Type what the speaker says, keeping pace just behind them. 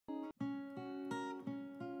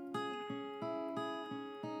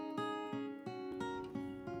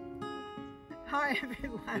Hi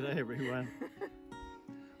everyone. G'day everyone.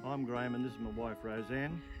 I'm Graeme and this is my wife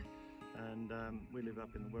Rozann, and we live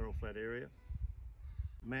up in the Wirral Flat area.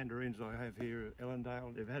 The mandarins I have here at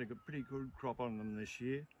Ellendale, they've had a pretty good crop on them this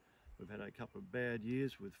year. We've had a couple of bad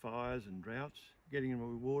years with fires and droughts, getting a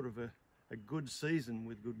reward of a good season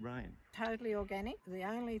with good rain. Totally organic. The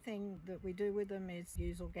only thing that we do with them is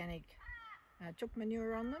use organic chook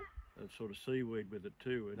manure on them. A sort of seaweed with it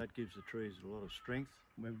too, and that gives the trees a lot of strength.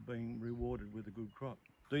 We're being rewarded with a good crop.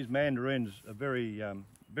 These mandarins are very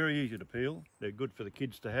easy to peel. They're good for the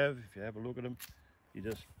kids to have. If you have a look at them, you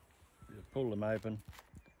just pull them open.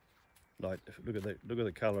 Like, look at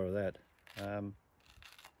the colour of that.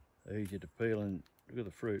 They're easy to peel, and look at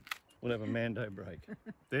the fruit. We'll have a mando break.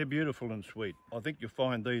 They're beautiful and sweet. I think you'll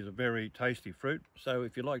find these are very tasty fruit. So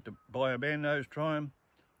if you like to buy a mandos, try them.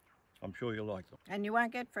 I'm sure you'll like them. And you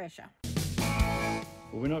won't get fresher.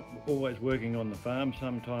 Well, we're not always working on the farm.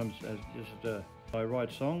 Sometimes I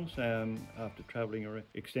write songs after travelling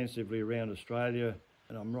extensively around Australia,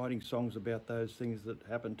 and I'm writing songs about those things that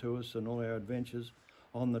happen to us and all our adventures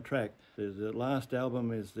on the track. The last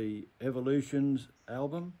album is the Evolutions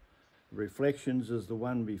album. Reflections is the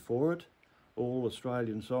one before it. All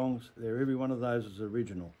Australian songs. Every one of those is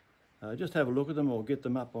original. Just have a look at them or get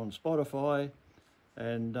them up on Spotify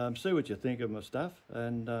and see what you think of my stuff,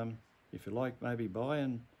 and if you like, maybe buy,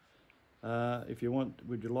 and if you want,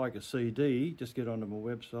 would you like a CD, just get onto my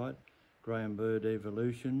website, Graeme Bird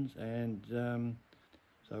Evolutions, and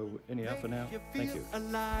so anyhow for now, thank you.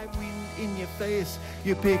 Alive, wind in your face,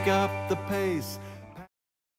 you pick up the pace.